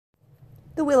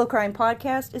The Wheel of Crime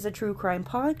podcast is a true crime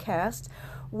podcast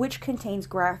which contains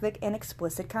graphic and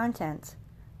explicit content.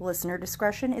 Listener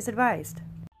discretion is advised.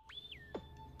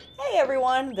 Hey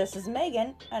everyone, this is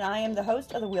Megan, and I am the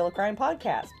host of the Wheel of Crime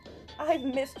podcast. I've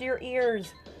missed your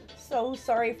ears. So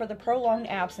sorry for the prolonged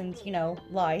absence,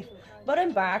 life, but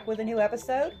I'm back with a new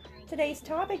episode. Today's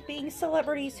topic being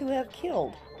celebrities who have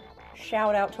killed.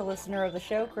 Shout out to listener of the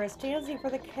show, Chris Tansey, for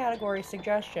the category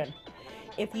suggestion.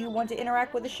 If you want to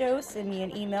interact with the show, send me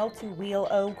an email to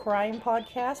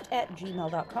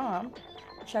wheelofcrimepodcast@gmail.com.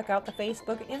 Check out the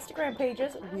Facebook and Instagram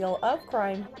pages, Wheel of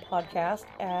Crime Podcast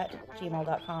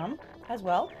 @gmail.com as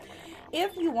well.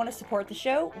 If you want to support the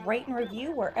show, rate and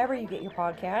review wherever you get your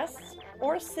podcasts,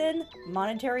 or send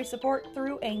monetary support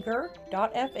through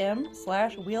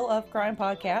anchor.fm/Wheel of Crime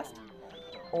Podcast,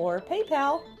 or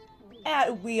PayPal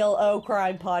at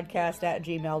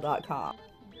wheelofcrimepodcast@gmail.com.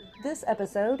 This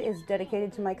episode is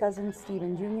dedicated to my cousin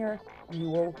Stephen Jr.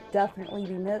 You will definitely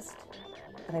be missed,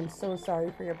 and I'm so sorry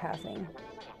for your passing.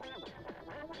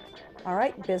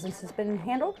 Alright, business has been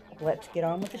handled. Let's get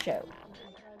on with the show.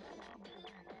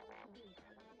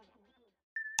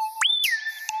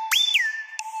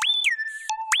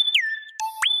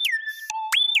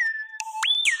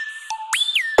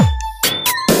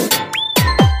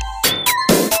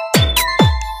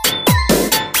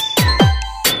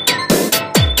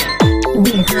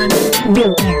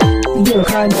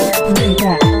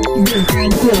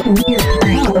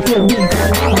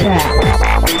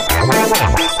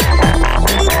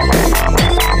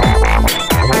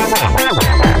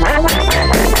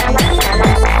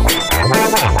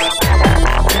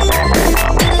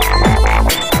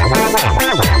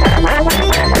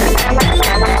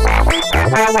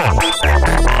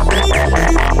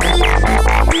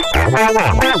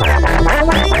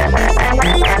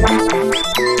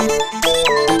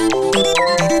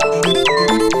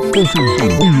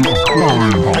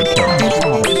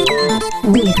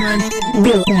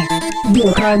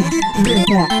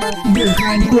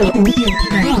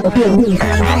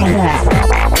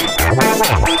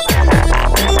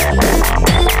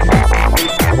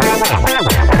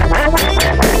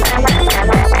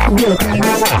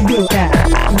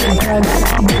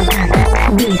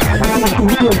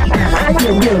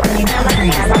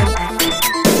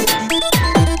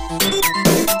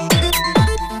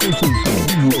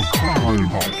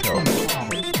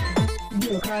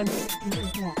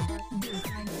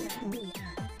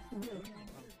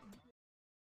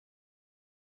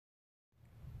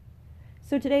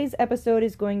 So today's episode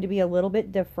is going to be a little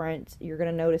bit different. You're going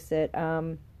to notice it.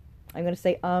 I'm going to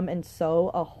say and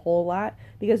so a whole lot,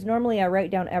 because normally I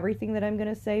write down everything that I'm going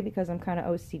to say because I'm kind of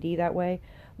OCD that way.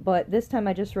 But this time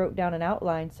I just wrote down an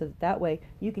outline so that way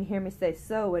you can hear me say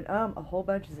so and a whole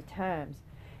bunch of times.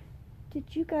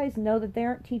 Did you guys know that they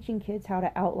aren't teaching kids how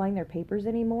to outline their papers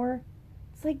anymore?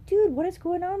 It's like, dude, what is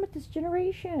going on with this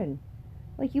generation?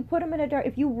 Like, you put them in a dark...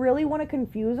 If you really want to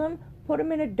confuse them, put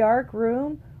them in a dark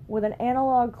room with an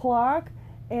analog clock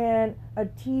and a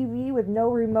TV with no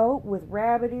remote with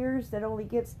rabbit ears that only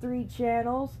gets 3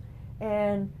 channels,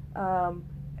 and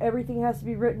everything has to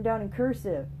be written down in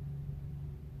cursive.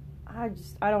 I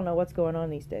don't know what's going on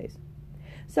these days.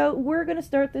 So we're going to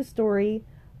start this story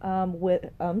with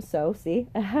see?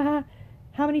 How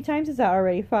many times is that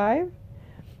already? 5?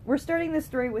 We're starting this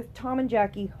story with Tom and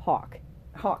Jackie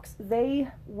Hawks. They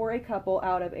were a couple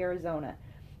out of Arizona.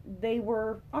 They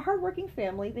were a hardworking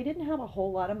family. They didn't have a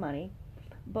whole lot of money,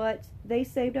 but they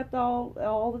saved up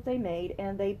all that they made,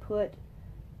 and they put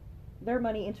their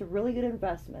money into really good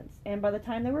investments. And by the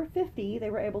time they were 50, they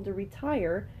were able to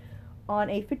retire on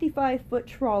a 55-foot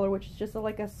trawler, which is just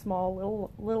like a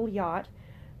small little yacht,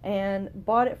 and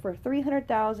bought it for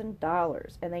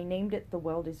 $300,000, and they named it the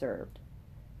Well-Deserved,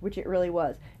 which it really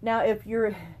was. Now,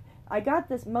 I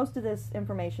got most of this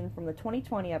information from the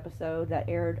 2020 episode that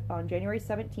aired on January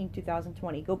 17,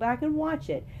 2020. Go back and watch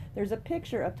it. There's a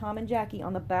picture of Tom and Jackie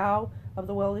on the bow of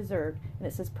the Well-Deserved, and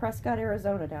it says Prescott,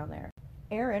 Arizona down there.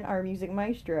 Aaron, our music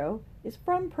maestro, is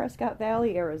from Prescott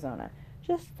Valley, Arizona.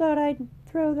 Just thought I'd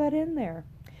throw that in there.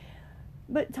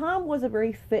 But Tom was a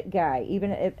very fit guy.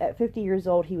 Even at 50 years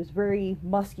old, he was very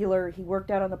muscular. He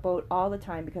worked out on the boat all the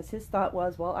time because his thought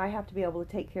was, well, I have to be able to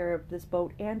take care of this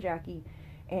boat and Jackie,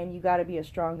 and you got to be a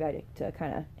strong guy to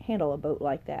kind of handle a boat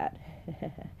like that.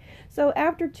 So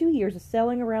after 2 years of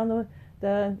sailing around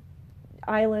the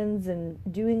islands and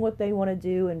doing what they want to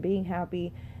do and being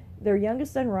happy, their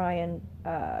youngest son Ryan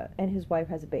and his wife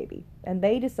has a baby, and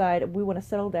they decide we want to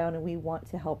settle down and we want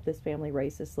to help this family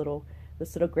raise this little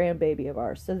grandbaby of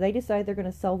ours. So they decide they're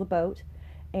going to sell the boat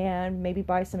and maybe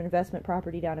buy some investment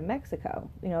property down in Mexico,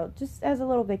 just as a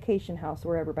little vacation house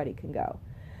where everybody can go.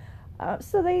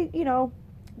 So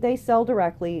they sell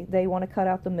directly. They want to cut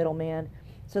out the middleman.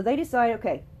 So they decide,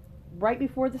 okay, right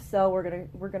before the sale,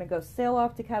 we're gonna go sail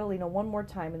off to Catalina one more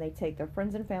time, and they take their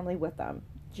friends and family with them.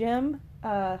 Jim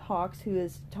Hawks, who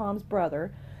is Tom's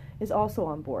brother, is also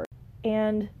on board.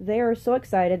 And they are so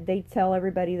excited, they tell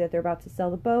everybody that they're about to sell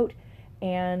the boat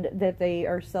and that they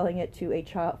are selling it to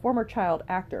a former child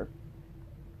actor.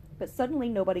 But suddenly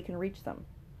nobody can reach them.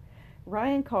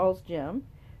 Ryan calls Jim,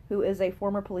 who is a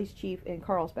former police chief in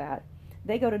Carlsbad.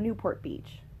 They go to Newport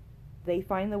Beach. They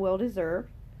find the well-deserved,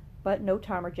 but no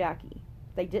Tom or Jackie.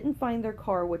 They didn't find their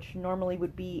car, which normally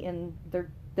would be in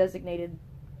their designated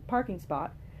parking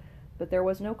spot, but there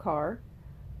was no car.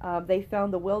 They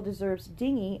found the well-deserved's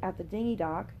dinghy at the dinghy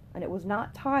dock, and it was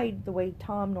not tied the way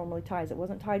Tom normally ties. It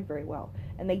wasn't tied very well,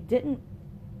 and they didn't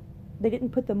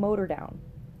put the motor down,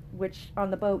 which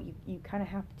on the boat you kind of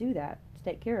have to do that to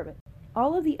take care of it.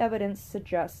 All of the evidence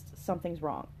suggests something's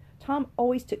wrong. Tom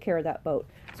always took care of that boat,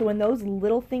 so when those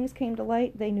little things came to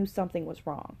light, they knew something was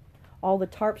wrong. All the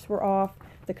tarps were off,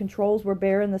 the controls were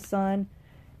bare in the sun,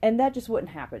 and that just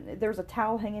wouldn't happen. There was a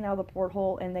towel hanging out of the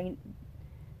porthole, and they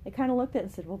kind of looked at it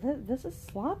and said, well, this is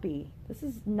sloppy. This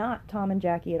is not Tom and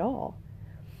Jackie at all.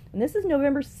 And this is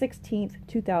November 16th,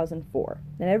 2004.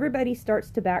 And everybody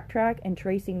starts to backtrack and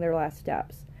tracing their last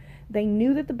steps. They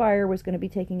knew that the buyer was going to be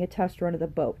taking a test run of the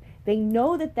boat. They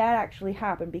know that actually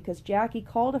happened because Jackie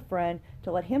called a friend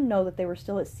to let him know that they were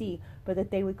still at sea, but that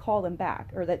they would call them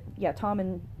back. Or that, Tom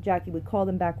and Jackie would call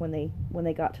them back when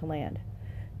they got to land.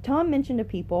 Tom mentioned to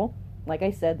people, like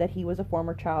I said, that he was a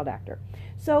former child actor.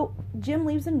 So Jim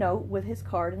leaves a note with his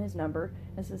card and his number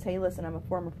and says, hey, listen, I'm a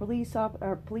former police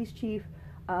chief.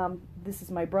 This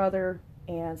is my brother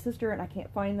and sister, and I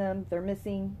can't find them. They're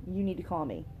missing. You need to call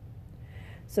me.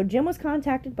 So Jim was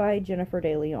contacted by Jennifer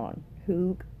De Leon,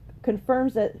 who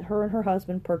confirms that her and her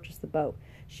husband purchased the boat.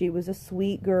 She was a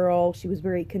sweet girl. She was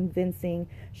very convincing.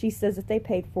 She says that they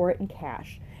paid for it in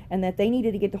cash, and that they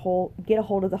needed to get a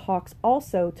hold of the Hawks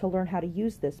also to learn how to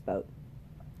use this boat.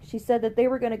 She said that they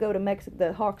were going to go to Mexico.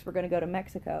 The Hawks were going to go to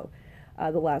Mexico,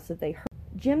 the last that they heard.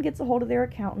 Jim gets a hold of their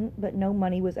accountant, but no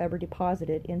money was ever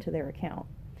deposited into their account.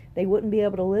 They wouldn't be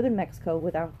able to live in Mexico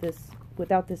without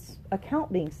this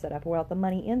account being set up, without the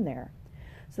money in there.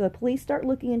 So the police start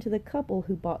looking into the couple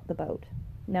who bought the boat.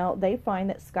 Now, they find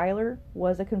that Skyler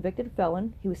was a convicted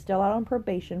felon. He was still out on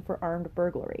probation for armed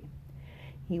burglary.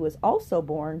 He was also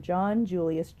born John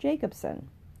Julius Jacobson.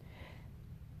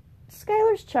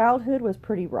 Skyler's childhood was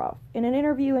pretty rough. In an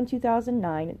interview in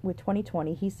 2009 with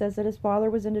 2020, he says that his father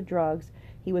was into drugs,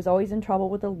 he was always in trouble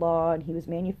with the law, and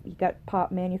he got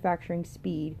caught manufacturing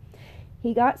speed.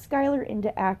 He got Skyler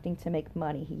into acting to make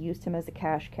money. He used him as a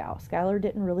cash cow. Skyler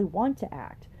didn't really want to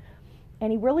act,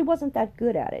 and he really wasn't that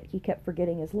good at it. He kept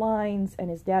forgetting his lines,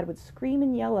 and his dad would scream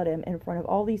and yell at him in front of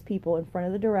all these people, in front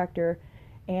of the director,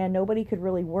 and nobody could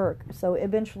really work. So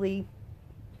eventually,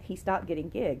 he stopped getting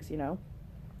gigs,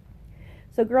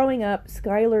 So growing up,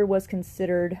 Skyler was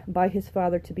considered by his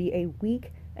father to be a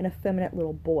weak and effeminate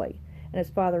little boy. And his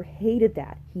father hated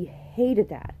that. He hated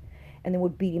that. And then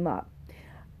would beat him up.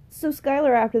 So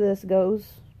Skyler, after this,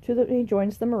 he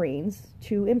joins the Marines,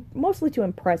 mostly to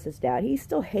impress his dad. He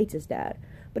still hates his dad,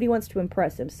 but he wants to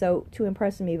impress him. So to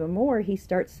impress him even more, he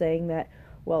starts saying that,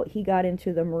 he got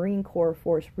into the Marine Corps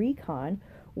Force Recon,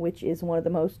 which is one of the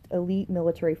most elite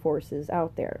military forces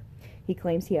out there. He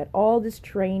claims he had all this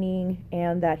training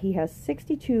and that he has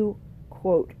 62,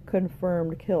 quote,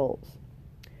 confirmed kills.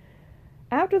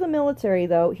 After the military,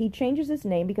 though, he changes his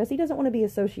name because he doesn't want to be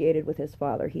associated with his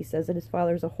father. He says that his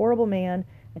father is a horrible man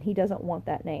and he doesn't want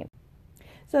that name.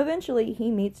 So eventually he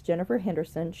meets Jennifer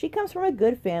Henderson. She comes from a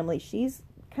good family. She's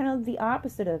kind of the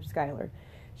opposite of Skyler.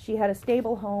 She had a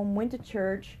stable home, went to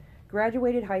church,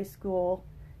 graduated high school,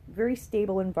 very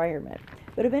stable environment.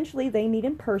 But eventually they meet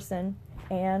in person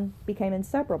and became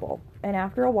inseparable. And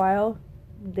after a while,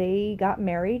 they got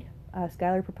married.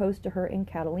 Skyler proposed to her in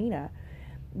Catalina.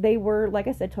 They were, like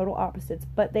I said, total opposites,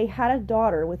 but they had a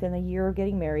daughter within a year of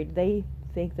getting married. They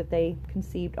think that they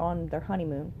conceived on their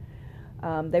honeymoon.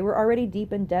 They were already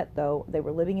deep in debt, though. They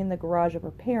were living in the garage of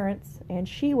her parents, and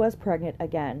she was pregnant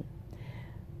again,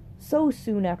 so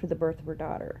soon after the birth of her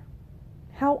daughter.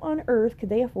 How on earth could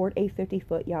they afford a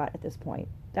 50-foot yacht at this point?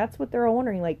 That's what they're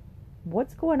wondering,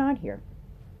 what's going on here?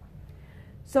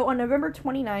 So on November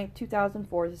 29,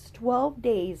 2004, this is 12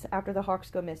 days after the Hawks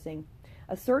go missing,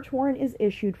 a search warrant is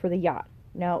issued for the yacht.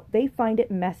 Now, they find it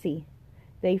messy.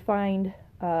 They find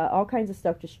all kinds of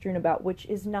stuff just strewn about, which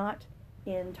is not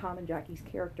in Tom and Jackie's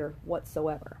character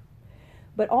whatsoever.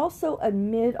 But also,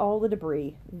 amid all the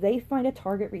debris, they find a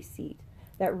Target receipt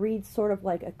that reads sort of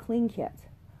like a clean kit.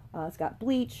 It's got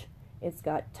bleach, it's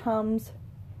got Tums,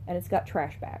 and it's got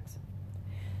trash bags.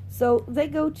 So they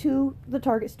go to the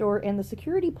Target store, and the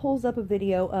security pulls up a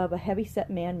video of a heavy-set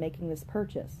man making this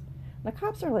purchase. The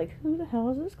cops are like, who the hell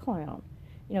is this clown?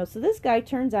 So this guy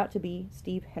turns out to be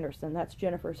Steve Henderson. That's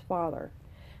Jennifer's father.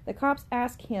 The cops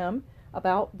ask him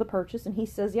about the purchase, and he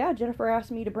says, yeah, Jennifer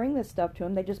asked me to bring this stuff to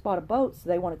him. They just bought a boat, so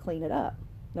they want to clean it up.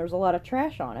 There's a lot of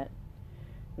trash on it.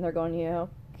 And they're going, yeah,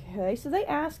 okay. So they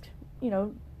asked,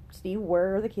 Steve,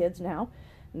 where are the kids now?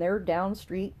 And they're down the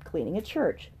street cleaning a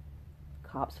church.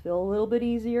 Cops feel a little bit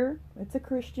easier. It's a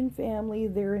Christian family.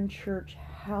 They're in church.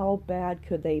 How bad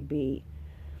could they be?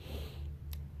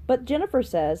 But Jennifer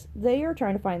says they are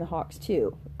trying to find the Hawks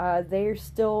too. They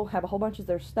still have a whole bunch of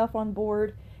their stuff on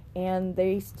board, and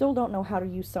they still don't know how to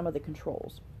use some of the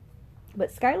controls.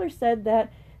 But Skylar said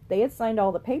that they had signed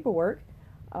all the paperwork.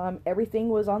 Everything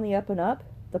was on the up and up.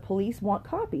 The police want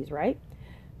copies, right?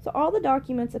 So all the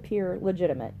documents appear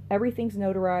legitimate. Everything's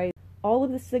notarized. All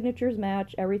of the signatures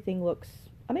match. Everything looks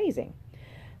amazing.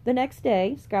 The next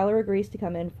day, Skylar agrees to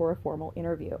come in for a formal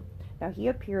interview. Now, he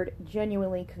appeared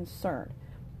genuinely concerned.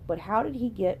 But how did he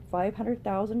get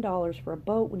 $500,000 for a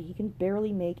boat when he can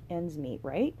barely make ends meet,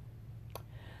 right?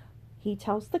 He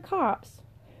tells the cops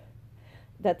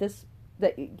that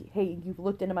hey, you've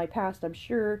looked into my past, I'm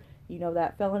sure you know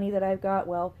that felony that I've got.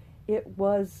 Well, it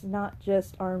was not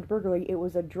just armed burglary, it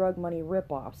was a drug money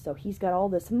ripoff. So he's got all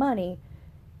this money,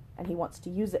 and he wants to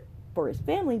use it for his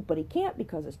family, but he can't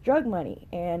because it's drug money,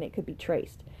 and it could be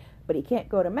traced. But he can't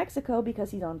go to Mexico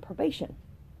because he's on probation.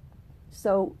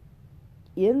 So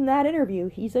in that interview,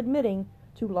 he's admitting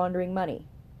to laundering money.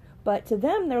 But to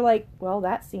them, they're like, well,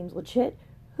 that seems legit.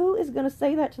 Who is going to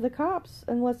say that to the cops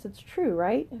unless it's true,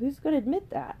 right? Who's going to admit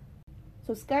that?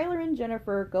 So Skylar and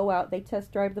Jennifer go out, they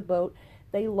test drive the boat,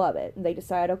 they love it, and they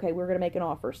decide, okay, we're going to make an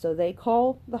offer. So they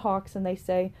call the Hawks and they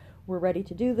say, we're ready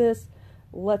to do this,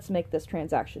 let's make this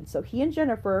transaction. So he and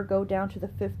Jennifer go down to the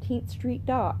 15th Street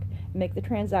dock and make the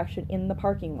transaction in the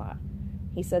parking lot.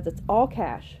 He says it's all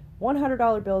cash,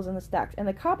 $100 bills in the stacks, and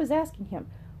the cop is asking him,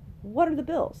 what are the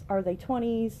bills? Are they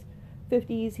 20s?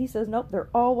 50s? He says, nope, they're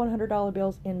all $100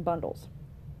 bills in bundles.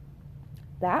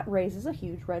 That raises a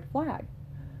huge red flag,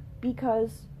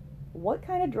 because what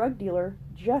kind of drug dealer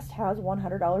just has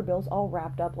 $100 bills all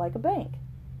wrapped up like a bank?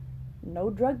 No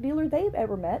drug dealer they've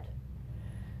ever met.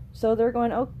 So they're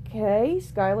going, okay.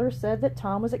 Skylar said that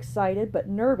Tom was excited but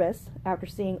nervous after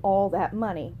seeing all that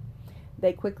money.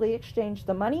 They quickly exchanged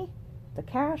the money, the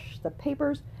cash, the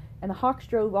papers, and the Hawks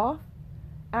drove off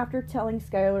after telling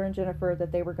Skylar and Jennifer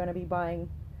that they were going to be buying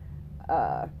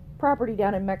property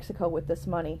down in Mexico with this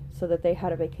money so that they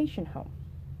had a vacation home.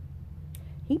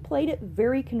 He played it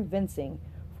very convincing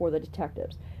for the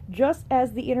detectives. Just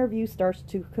as the interview starts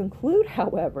to conclude,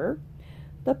 however,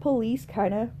 the police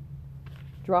kind of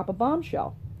drop a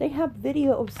bombshell. They have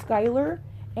video of Skylar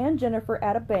and Jennifer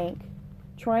at a bank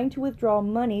trying to withdraw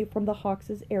money from the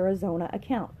Hawks' Arizona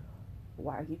account.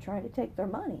 Why are you trying to take their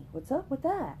money? What's up with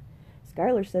that?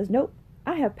 Skylar says, nope,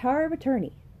 I have power of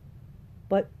attorney.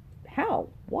 But how?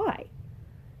 Why?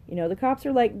 The cops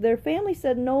are like, their family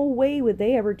said no way would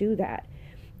they ever do that,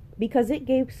 because it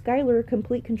gave Skylar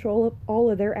complete control of all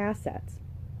of their assets.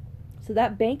 So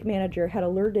that bank manager had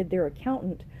alerted their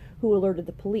accountant, who alerted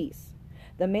the police.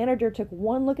 The manager took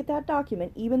one look at that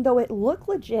document, even though it looked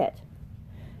legit,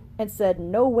 and said,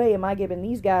 no way am I giving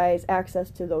these guys access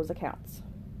to those accounts.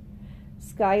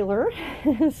 Skylar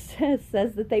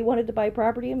says that they wanted to buy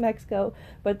property in Mexico,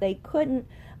 but they couldn't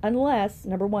unless,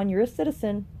 number one, you're a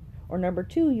citizen, or number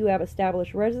two, you have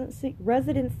established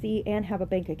residency and have a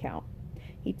bank account.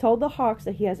 He told the Hawks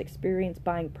that he has experience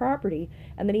buying property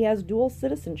and that he has dual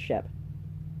citizenship,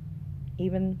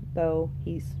 even though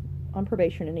he's on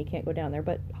probation and he can't go down there,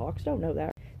 but Hawks don't know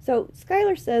that. So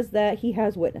Skylar says that he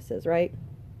has witnesses, right?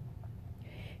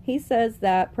 He says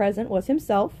that present was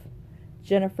himself,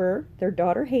 Jennifer, their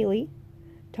daughter Haley,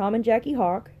 Tom and Jackie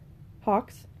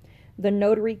Hawks, the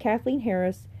notary Kathleen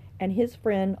Harris, and his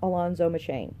friend Alonzo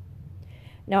Machane.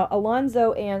 Now,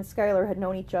 Alonzo and Skylar had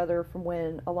known each other from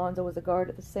when Alonzo was a guard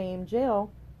at the same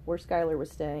jail where Skylar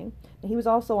was staying. And he was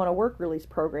also on a work release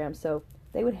program, so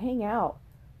they would hang out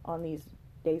on these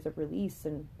days of release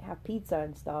and have pizza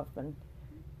and stuff. And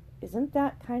isn't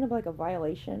that kind of like a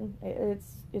violation?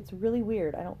 It's really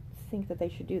weird. I don't think that they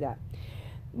should do that.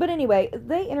 But anyway,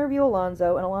 they interview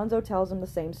Alonzo, and Alonzo tells them the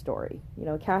same story.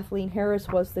 Kathleen Harris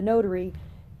was the notary.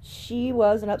 She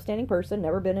was an upstanding person,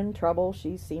 never been in trouble.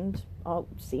 She seemed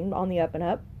on the up and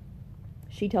up.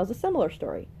 She tells a similar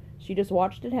story. She just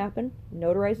watched it happen,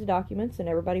 notarized the documents, and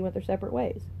everybody went their separate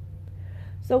ways.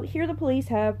 So here the police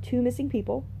have 2 missing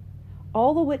people.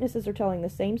 All the witnesses are telling the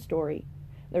same story.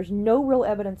 There's no real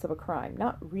evidence of a crime.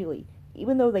 Not really.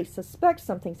 Even though they suspect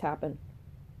something's happened,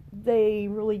 they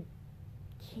really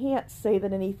can't say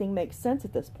that anything makes sense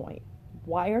at this point.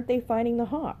 Why aren't they finding the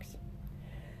Hawks?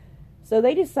 So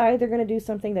they decide they're going to do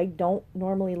something they don't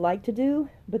normally like to do,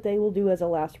 but they will do as a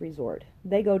last resort.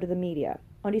 They go to the media.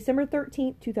 On December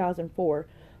 13th, 2004,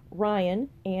 Ryan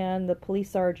and the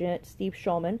police sergeant, Steve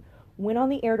Shulman, went on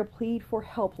the air to plead for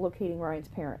help locating Ryan's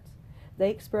parents. They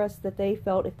expressed that they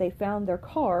felt if they found their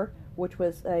car, which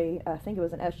was I think it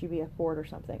was an SUV, a Ford or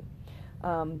something,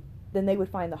 then they would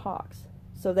find the Hawks.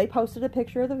 So they posted a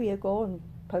picture of the vehicle and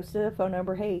posted a phone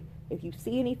number. Hey, if you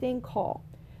see anything, call.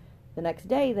 The next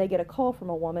day, they get a call from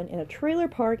a woman in a trailer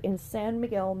park in San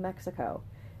Miguel, Mexico,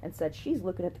 and said she's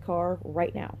looking at the car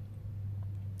right now.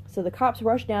 So the cops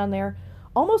rush down there,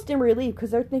 almost in relief,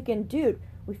 because they're thinking, dude,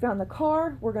 we found the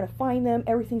car, we're going to find them,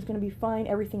 everything's going to be fine,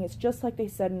 everything is just like they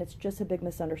said, and it's just a big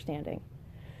misunderstanding.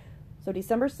 So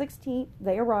December 16th,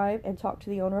 they arrive and talk to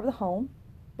the owner of the home,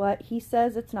 but he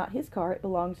says it's not his car, it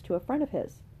belongs to a friend of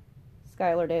his,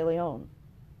 Skylar De Leon.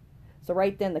 So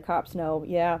right then the cops know,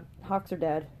 yeah, Hawks are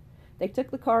dead. They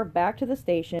took the car back to the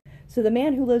station. So the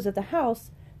man who lives at the house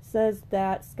says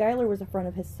that Skylar was a friend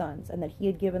of his son's and that he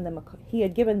had given them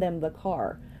the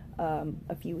car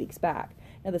a few weeks back.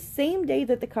 Now the same day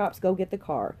that the cops go get the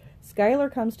car,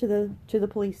 Skylar comes to the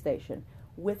police station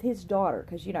with his daughter,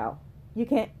 because you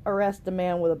can't arrest a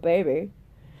man with a baby.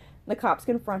 The cops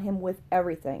confront him with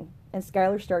everything, and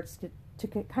Skylar starts to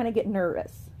kind of get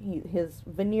nervous. His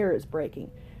veneer is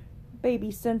breaking. Baby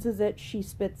senses it. She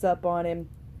spits up on him.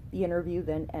 The interview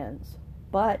then ends.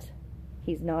 But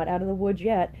he's not out of the woods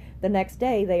yet. The next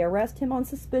day, they arrest him on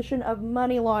suspicion of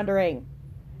money laundering.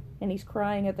 And he's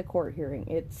crying at the court hearing.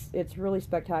 It's really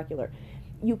spectacular.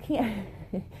 You can't...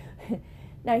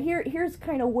 Now, here's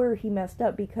kind of where he messed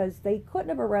up, because they couldn't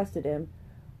have arrested him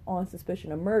on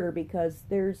suspicion of murder because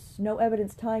there's no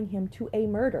evidence tying him to a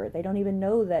murder. They don't even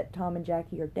know that Tom and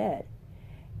Jackie are dead.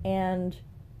 And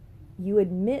you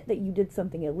admit that you did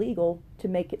something illegal to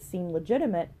make it seem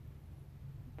legitimate,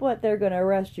 but they're going to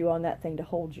arrest you on that thing to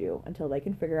hold you until they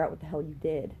can figure out what the hell you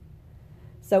did.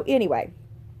 So anyway,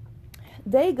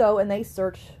 they go and they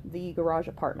search the garage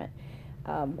apartment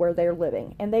where they're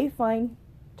living, and they find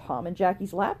Tom and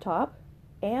Jackie's laptop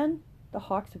and the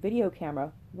Hawks video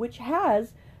camera, which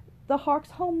has the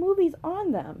Hawks home movies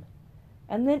on them.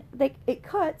 And then it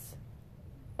cuts,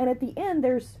 and at the end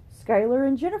there's Skylar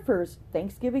and Jennifer's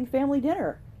Thanksgiving family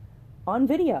dinner on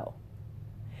video.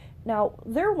 Now,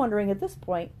 they're wondering at this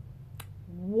point,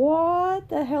 what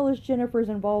the hell is Jennifer's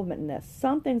involvement in this?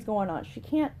 Something's going on. She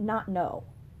can't not know.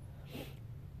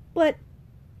 But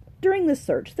during this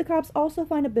search, the cops also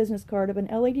find a business card of an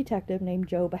LA detective named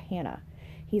Joe Bahana.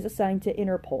 He's assigned to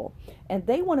Interpol, and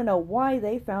they want to know why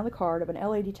they found the card of an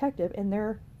LA detective in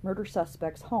their murder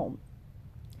suspect's home.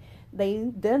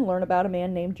 They then learn about a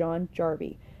man named John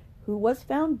Jarvie, who was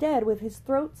found dead with his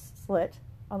throat slit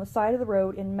on the side of the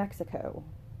road in Mexico.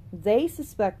 They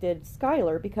suspected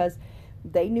Skylar because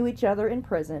they knew each other in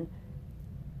prison.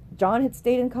 John had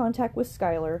stayed in contact with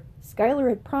Skylar. Skylar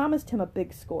had promised him a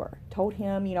big score. Told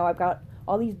him, I've got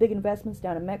all these big investments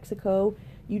down in Mexico.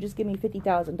 You just give me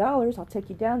 $50,000. I'll take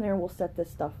you down there and we'll set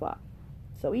this stuff up.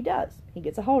 So he does. He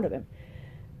gets a hold of him.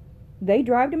 They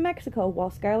drive to Mexico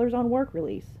while Skylar's on work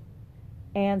release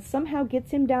and somehow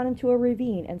gets him down into a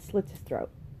ravine and slits his throat.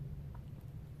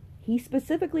 He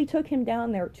specifically took him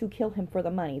down there to kill him for the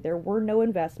money. There were no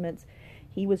investments.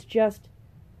 He was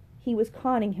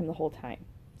conning him the whole time.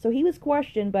 So he was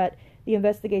questioned, but the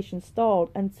investigation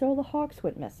stalled until the Hawks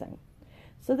went missing.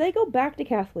 So they go back to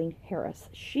Kathleen Harris.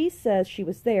 She says she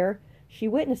was there. She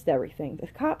witnessed everything. The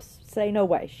cops say no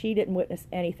way. She didn't witness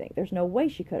anything. There's no way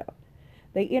she could have.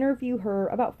 They interview her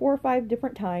about 4 or 5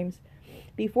 different times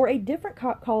before a different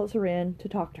cop calls her in to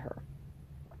talk to her.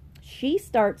 She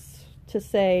starts to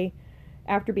say,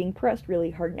 after being pressed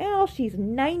really hard, now she's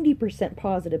 90%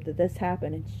 positive that this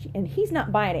happened, and he's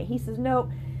not buying it. He says,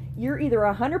 no, you're either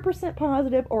 100%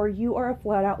 positive or you are a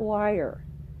flat-out liar.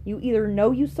 You either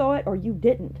know you saw it or you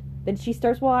didn't. Then she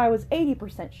starts, well, I was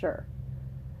 80% sure.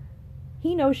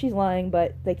 He knows she's lying,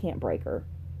 but they can't break her.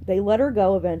 They let her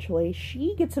go eventually.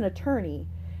 She gets an attorney,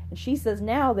 and she says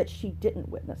now that she didn't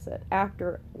witness it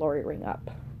after lawyering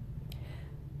up.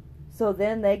 So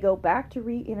then they go back to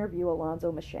re-interview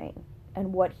Alonzo Machane,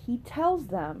 and what he tells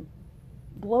them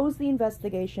blows the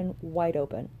investigation wide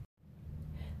open.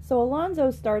 So Alonzo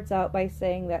starts out by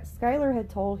saying that Skylar had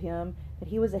told him that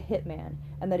he was a hitman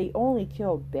and that he only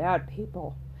killed bad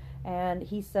people, And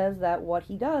he says that what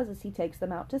he does is he takes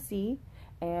them out to sea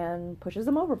and pushes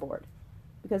them overboard,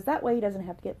 because that way he doesn't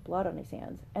have to get blood on his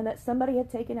hands, and that somebody had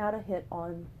taken out a hit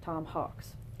on Tom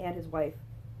Hawks and his wife,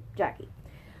 Jackie.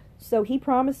 So he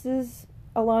promises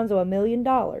Alonzo $1 million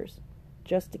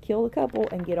just to kill the couple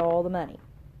and get all the money.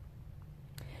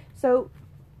 So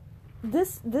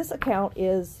this account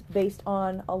is based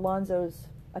on Alonzo's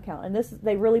account, and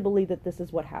they really believe that this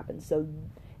is what happened. So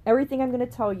everything I'm going to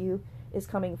tell you is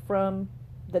coming from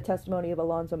the testimony of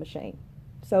Alonzo Machane.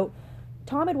 So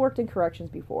Tom had worked in corrections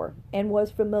before and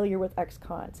was familiar with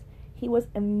ex-cons. He was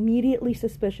immediately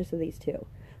suspicious of these two.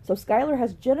 So Skyler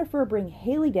has Jennifer bring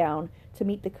Haley down to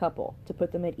meet the couple, to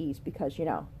put them at ease, because,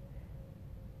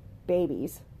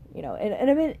 babies,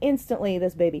 and instantly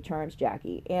this baby charms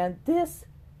Jackie. And this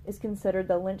is considered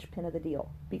the linchpin of the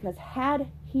deal, because had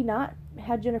he not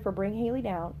had Jennifer bring Haley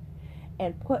down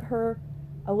and put her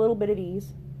a little bit at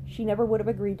ease, she never would have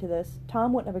agreed to this.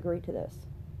 Tom wouldn't have agreed to this.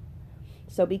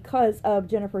 So because of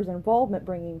Jennifer's involvement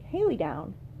bringing Haley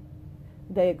down,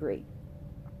 they agreed.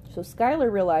 So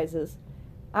Skyler realizes,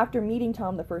 after meeting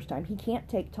Tom the first time, he can't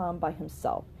take Tom by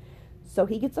himself. So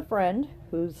he gets a friend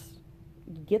who's,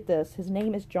 get this, his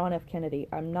name is John F. Kennedy.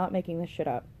 I'm not making this shit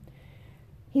up.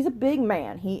 He's a big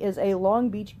man. He is a Long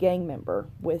Beach gang member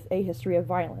with a history of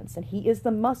violence, and he is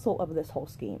the muscle of this whole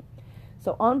scheme.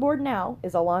 So on board now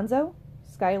is Alonzo,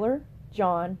 Skyler,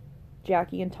 John,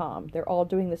 Jackie, and Tom. They're all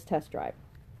doing this test drive.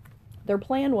 Their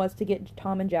plan was to get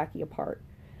Tom and Jackie apart.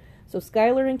 So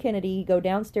Skyler and Kennedy go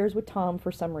downstairs with Tom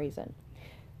for some reason.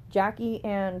 Jackie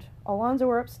and Alonzo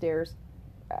are upstairs,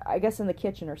 I guess in the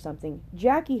kitchen or something.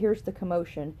 Jackie hears the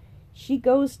commotion. She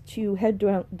goes to head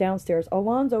downstairs.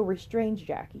 Alonzo restrains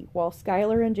Jackie, while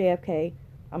Skyler and JFK,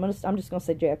 I'm just gonna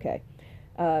say JFK,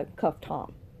 cuff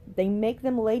Tom. They make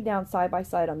them lay down side by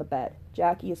side on the bed.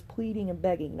 Jackie is pleading and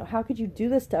begging, how could you do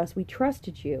this to us? We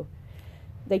trusted you.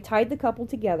 They tied the couple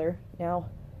together. Now,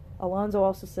 Alonzo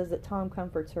also says that Tom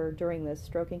comforts her during this,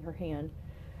 stroking her hand,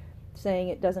 saying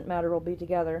it doesn't matter, we'll be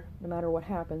together no matter what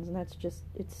happens, and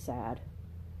it's sad.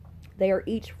 They are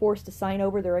each forced to sign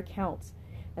over their accounts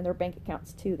and their bank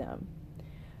accounts to them.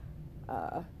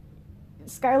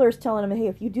 Skyler's telling him, hey,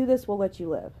 if you do this, we'll let you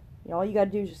live. All you gotta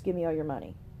do is just give me all your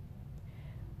money.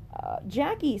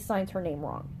 Jackie signs her name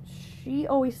wrong. She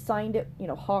always signed it,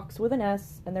 Hawks with an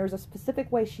S, and there's a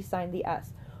specific way she signed the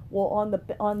S. Well,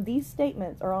 on these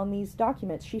statements, or on these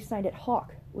documents, she signed it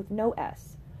Hawk with no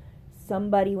S.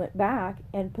 Somebody went back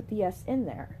and put the S in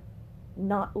there,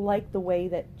 not like the way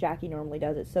that Jackie normally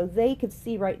does it. So they could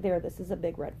see right there, this is a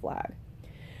big red flag.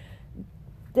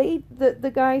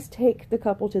 The guys take the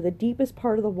couple to the deepest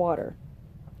part of the water.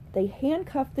 They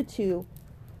handcuff the two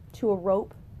to a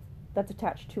rope that's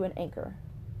attached to an anchor.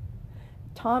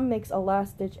 Tom makes a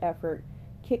last-ditch effort,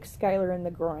 kicks Skyler in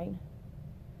the groin,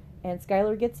 and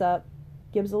Skyler gets up,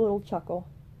 gives a little chuckle,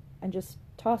 and just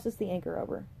tosses the anchor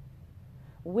over.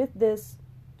 With this,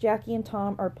 Jackie and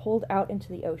Tom are pulled out into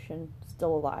the ocean,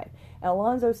 still alive. And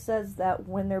Alonzo says that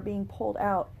when they're being pulled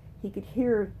out, he could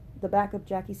hear the back of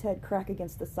Jackie's head crack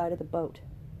against the side of the boat.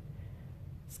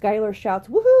 Skyler shouts,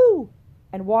 "Woohoo!"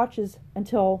 and watches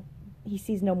until he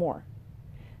sees no more.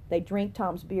 They drink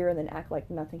Tom's beer and then act like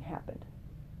nothing happened.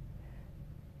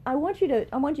 I want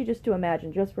you just to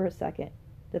imagine, just for a second,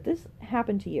 that this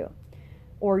happened to you,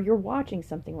 or you're watching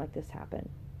something like this happen.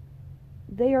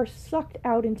 They are sucked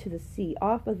out into the sea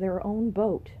off of their own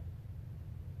boat,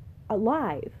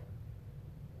 alive.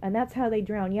 And that's how they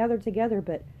drown. Yeah, they're together,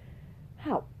 but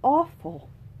how awful.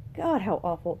 God, how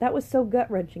awful. That was so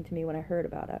gut-wrenching to me when I heard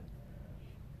about it.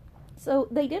 So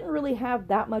they didn't really have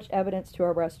that much evidence to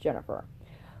arrest Jennifer,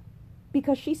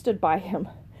 because she stood by him,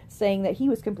 saying that he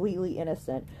was completely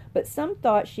innocent. But some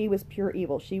thought she was pure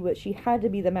evil. She had to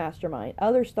be the mastermind.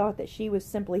 Others thought that she was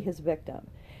simply his victim.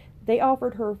 They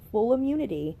offered her full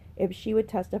immunity if she would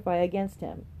testify against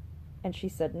him, and she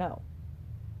said no.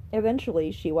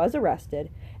 Eventually, she was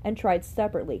arrested and tried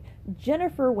separately.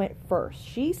 Jennifer went first.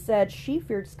 She said she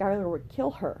feared Skyler would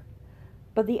kill her.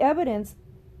 But the evidence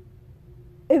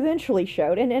eventually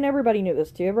showed, and everybody knew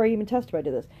this too, everybody even testified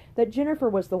to this, that Jennifer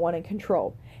was the one in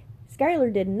control.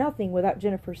 Skyler did nothing without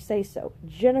Jennifer's say-so.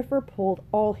 Jennifer pulled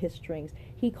all his strings.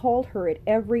 He called her at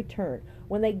every turn.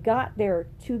 When they got there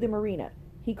to the marina,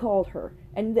 he called her.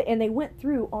 And they went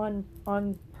through on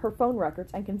her phone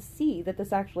records and can see that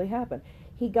this actually happened.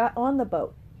 He got on the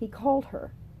boat. He called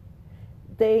her.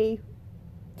 They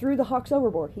threw the Hawks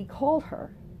overboard. He called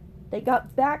her. They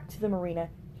got back to the marina.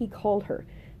 He called her.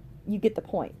 You get the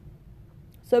point.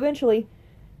 So eventually,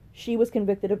 she was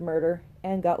convicted of murder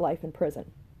and got life in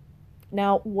prison.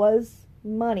 Now, was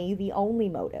money the only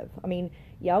motive? I mean,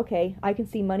 yeah, okay, I can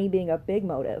see money being a big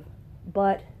motive,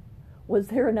 but was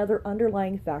there another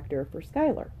underlying factor for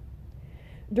Skylar?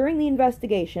 During the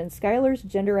investigation, Skylar's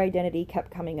gender identity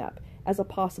kept coming up as a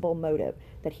possible motive,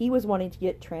 that he was wanting to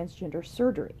get transgender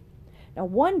surgery. Now,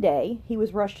 one day, he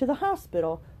was rushed to the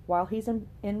hospital while he's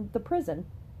in the prison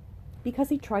because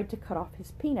he tried to cut off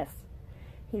his penis.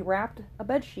 He wrapped a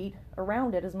bed sheet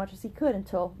around it as much as he could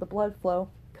until the blood flow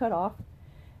cut off,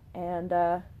 and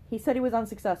he said he was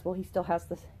unsuccessful. He still has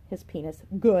his penis.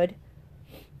 Good.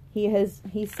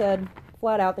 He said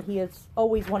flat out that he has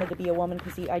always wanted to be a woman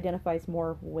because he identifies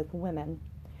more with women.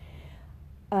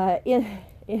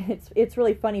 It's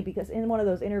really funny because in one of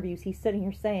those interviews, he's sitting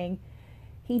here saying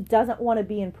he doesn't want to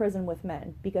be in prison with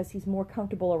men because he's more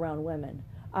comfortable around women.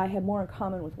 I have more in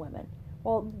common with women.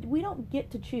 Well, we don't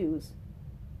get to choose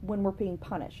when we're being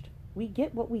punished. We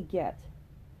get what we get.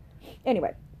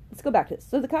 Anyway, let's go back to this.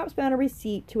 So the cops found a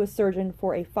receipt to a surgeon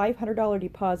for a $500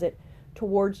 deposit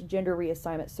towards gender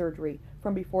reassignment surgery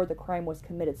from before the crime was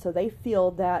committed. So they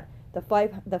feel that the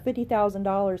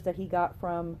 $50,000 that he got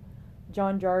from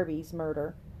John Jarvie's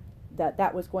murder,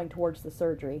 that was going towards the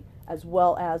surgery, as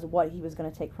well as what he was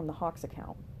going to take from the Hawks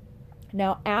account.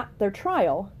 Now, at their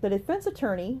trial, the defense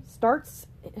attorney starts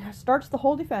the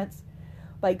whole defense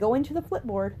by going to the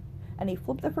flipboard, and he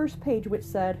flipped the first page, which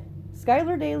said,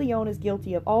 Skylar De Leon is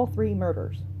guilty of all 3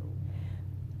 murders.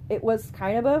 It was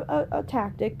kind of a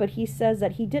tactic, but he says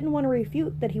that he didn't want to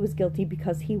refute that he was guilty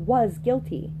because he was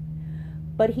guilty.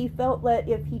 But he felt that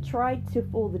if he tried to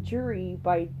fool the jury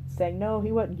by saying, no,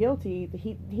 he wasn't guilty,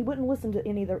 he wouldn't listen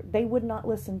to they would not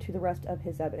listen to the rest of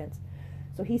his evidence.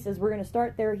 So he says, we're going to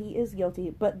start there, he is guilty,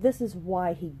 but this is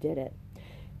why he did it.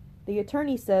 The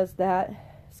attorney says that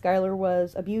Skylar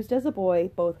was abused as a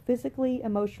boy, both physically,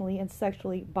 emotionally, and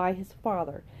sexually by his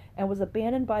father, and was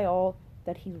abandoned by all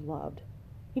that he loved.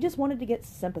 He just wanted to get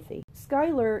sympathy.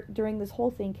 Skylar, during this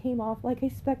whole thing, came off like a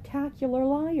spectacular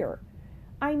liar.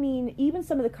 I mean, even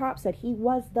some of the cops said he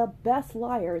was the best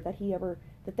liar that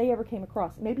they ever came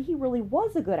across. Maybe he really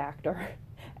was a good actor,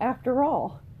 after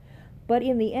all. But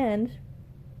in the end,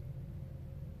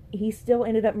 he still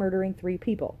ended up murdering 3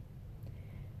 people.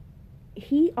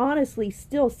 He honestly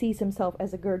still sees himself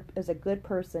as a good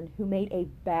person who made a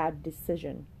bad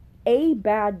decision. A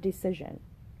bad decision.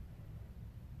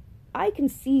 I can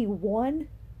see 1,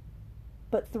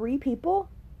 but 3 people?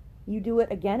 You do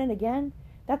it again and again?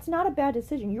 That's not a bad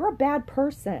decision. You're a bad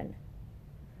person.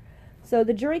 So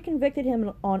the jury convicted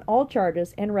him on all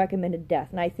charges and recommended death.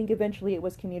 And I think eventually it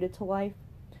was commuted to life.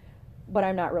 But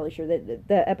I'm not really sure.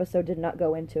 The episode did not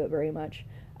go into it very much.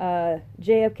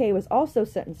 JFK was also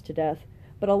sentenced to death.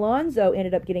 But Alonzo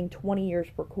ended up getting 20 years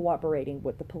for cooperating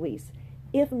with the police.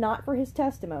 If not for his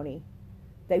testimony,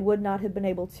 they would not have been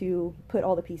able to put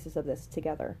all the pieces of this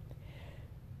together.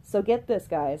 So get this,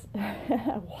 guys.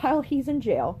 While he's in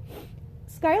jail,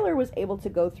 Skylar was able to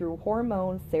go through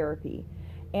hormone therapy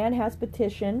and has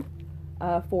petitioned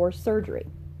for surgery.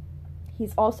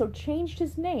 He's also changed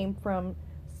his name from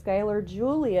Skylar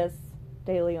Julius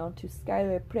De Leon to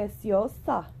Skylar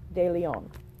Preciosa De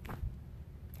Leon.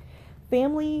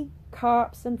 Family,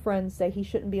 cops, and friends say he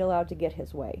shouldn't be allowed to get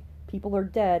his way. People are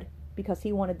dead because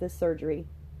he wanted this surgery,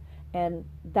 and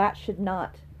that should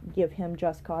not give him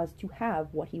just cause to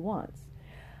have what he wants.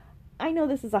 I know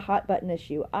this is a hot button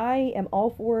issue. I am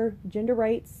all for gender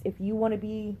rights. If you want to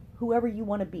be whoever you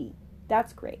want to be,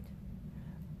 that's great.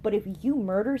 But if you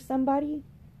murder somebody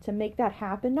to make that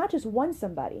happen, not just one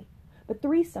somebody, but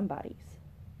 3 somebodies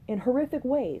in horrific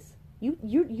ways,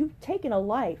 you've taken a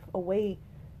life away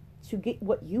to get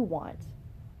what you want.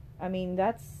 I mean,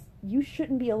 you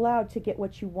shouldn't be allowed to get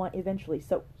what you want eventually.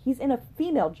 So he's in a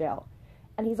female jail,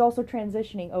 and he's also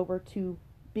transitioning over to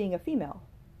being a female.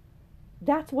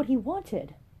 That's what he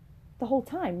wanted the whole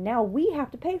time. Now we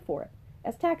have to pay for it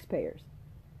as taxpayers.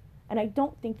 And I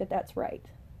don't think that that's right.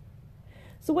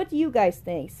 So what do you guys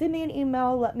think? Send me an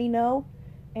email, let me know,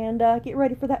 and get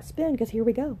ready for that spin, because here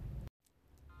we go.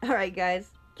 Alright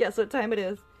guys, guess what time it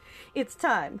is? It's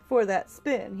time for that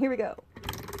spin. Here we go.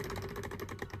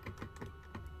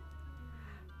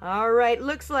 Alright,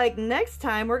 looks like next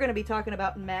time we're going to be talking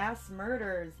about mass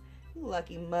murders.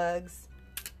 Lucky mugs.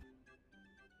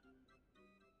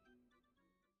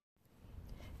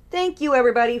 Thank you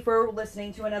everybody for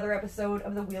listening to another episode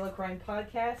of the Wheel of Crime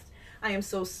podcast. I am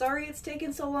so sorry it's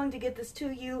taken so long to get this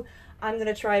to you. I'm going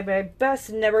to try my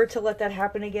best never to let that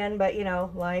happen again, but you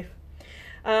know, life.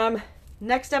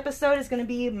 Next episode is going to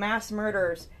be mass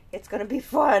murders. It's going to be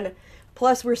fun.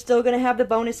 Plus, we're still going to have the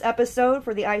bonus episode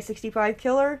for the I-65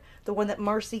 killer, the one that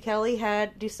Marcy Kelly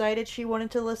had decided she wanted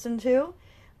to listen to.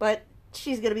 But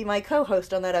she's going to be my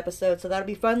co-host on that episode, so that'll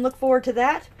be fun. Look forward to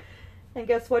that. And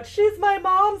guess what? She's my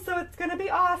mom, so it's going to be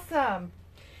awesome.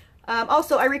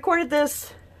 Also, I recorded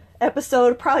this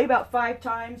episode probably about 5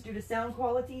 times due to sound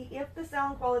quality. If the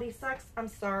sound quality sucks, I'm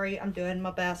sorry. I'm doing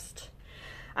my best.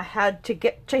 I had to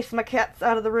chase my cats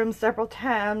out of the room several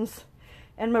times,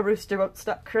 and my rooster won't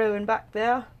stop crowing back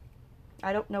there.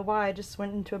 I don't know why. I just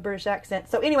went into a British accent.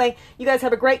 So anyway, you guys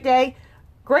have a great day,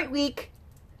 great week.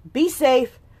 Be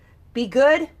safe, be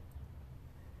good,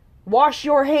 wash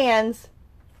your hands,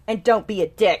 and don't be a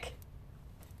dick.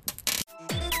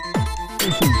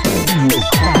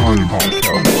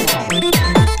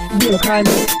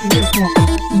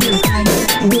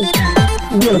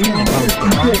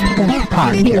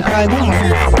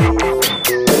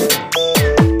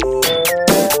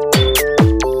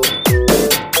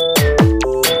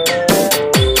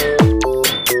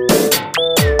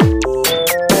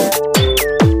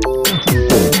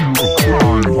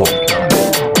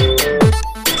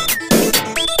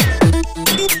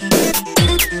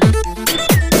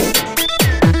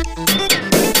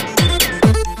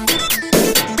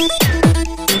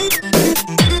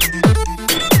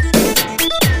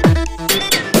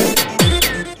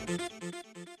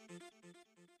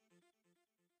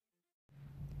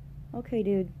 Okay,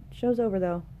 dude. Show's over,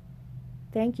 though.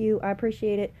 Thank you. I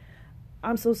appreciate it.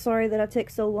 I'm so sorry that I took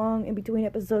so long in between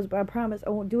episodes, but I promise I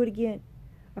won't do it again.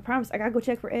 I promise. I gotta go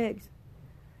check for eggs.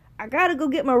 I gotta go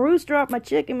get my rooster off my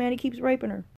chicken, man. He keeps raping her.